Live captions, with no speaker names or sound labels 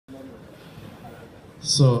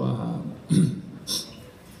So,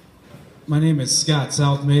 my name is Scott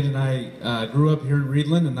Southmayd, and I grew up here in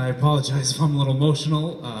Reedland, and I apologize if I'm a little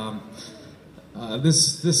emotional.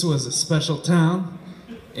 This was a special town,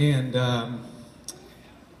 and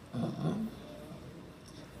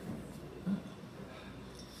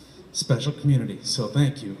special community, so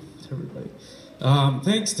thank you to everybody.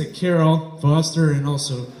 Thanks to Carol Foster and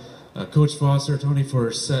also Coach Foster, Tony,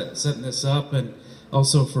 for setting this up, and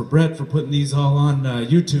also for Brett for putting these all on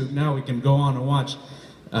YouTube. Now we can go on and watch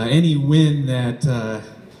any win that,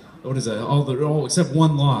 what is that, all except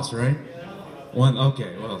one loss, right? One,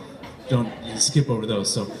 okay, well, don't skip over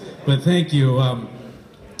those, so, but thank you.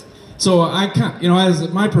 So as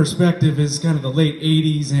my perspective is kind of the late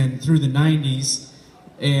 80s and through the 90s,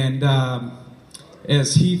 and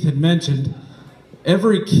as Heath had mentioned,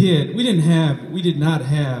 every kid, we did not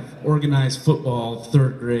have organized football,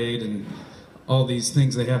 third grade, and all these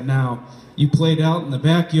things they have now. You played out in the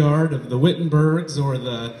backyard of the Wittenbergs or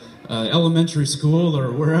the elementary school or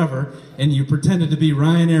wherever, and you pretended to be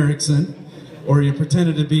Ryan Erickson, or you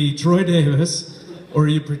pretended to be Troy Davis, or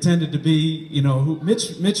you pretended to be,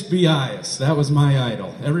 Mitch Bias. That was my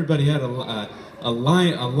idol. Everybody had a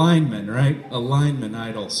lineman, right? A lineman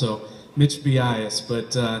idol. So Mitch Bias,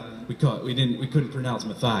 but we couldn't pronounce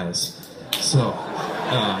Matthias. So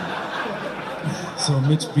so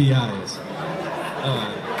Mitch Bias.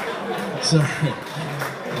 Sorry.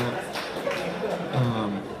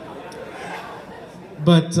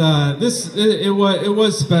 But it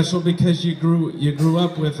was special because you grew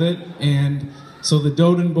up with it, and so the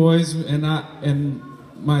Doden boys and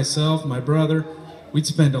myself, my brother, we'd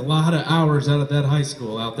spend a lot of hours out at that high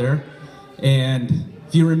school out there. And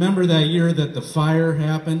if you remember that year that the fire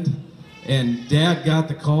happened, and Dad got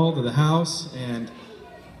the call to the house, and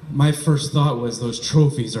my first thought was those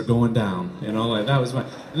trophies are going down, like that was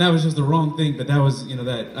and that was just the wrong thing, but that was,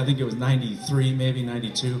 that, I think it was 93, maybe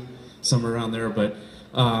 92, somewhere around there, but,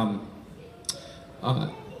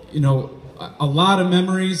 a lot of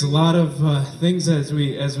memories, a lot of things as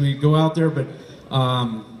we go out there, but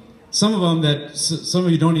some of them that some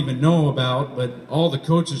of you don't even know about, but all the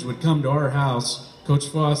coaches would come to our house, Coach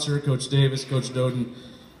Foster, Coach Davis, Coach Doden,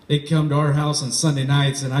 they'd come to our house on Sunday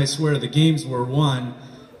nights, and I swear the games were won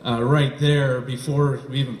right there before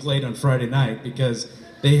we even played on Friday night, because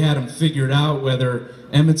they had them figured out whether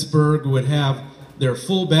Emmitsburg would have their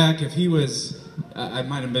fullback, if he was, I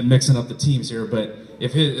might have been mixing up the teams here, but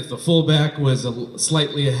if the fullback was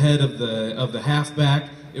slightly ahead of the halfback,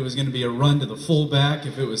 it was going to be a run to the fullback.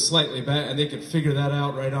 If it was slightly back, and they could figure that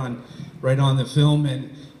out right on the film, and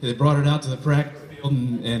they brought it out to the practice field,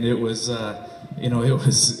 and it was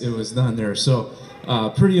it was done there. So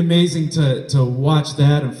pretty amazing to watch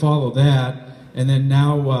that and follow that, and then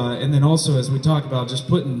now and then also as we talk about just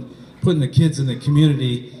putting the kids in the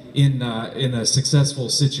community in a successful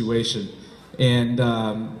situation, and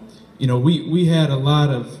we had a lot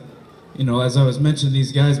of, as I was mentioning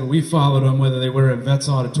these guys, but we followed them whether they were at Vets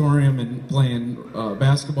Auditorium and playing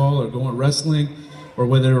basketball or going wrestling, or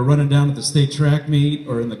whether they were running down at the state track meet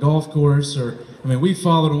or in the golf course, or we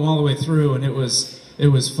followed them all the way through, and it was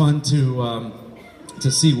fun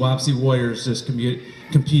to see Wapsie Warriors just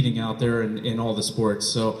competing out there in all the sports.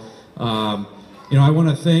 So I want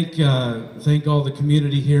to thank all the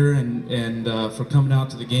community here and for coming out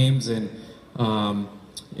to the games, and my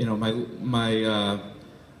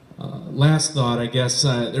last thought, I guess,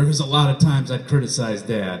 there was a lot of times I'd criticize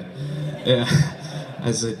Dad.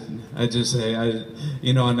 I just say,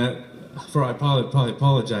 and that, I probably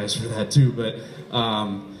apologize for that too, but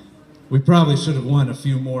we probably should have won a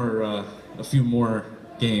few more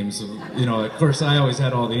games. Of course, I always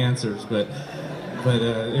had all the answers, but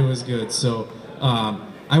it was good. So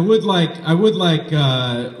I would like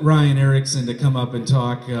Ryan Erickson to come up and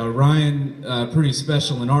talk. Ryan, pretty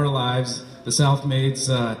special in our lives, the Southmaids.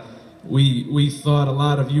 We thought a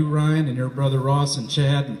lot of you, Ryan, and your brother Ross and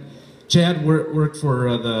Chad. And Chad worked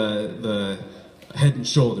for the Head and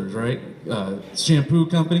Shoulders, right? Shampoo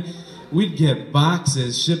company. We'd get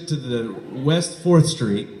boxes shipped to the West 4th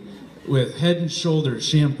Street with Head and Shoulders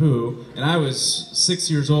shampoo, and I was 6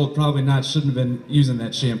 years old, probably shouldn't have been using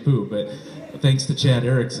that shampoo, but thanks to Chad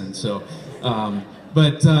Erickson. So,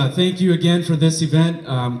 thank you again for this event.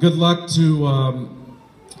 Good luck to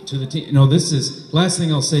the team. This is, last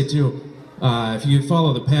thing I'll say too, if you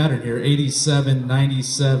follow the pattern here, 87,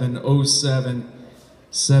 97, 07,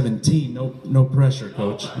 17, no pressure,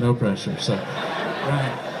 Coach, no pressure. So,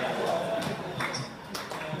 Ryan.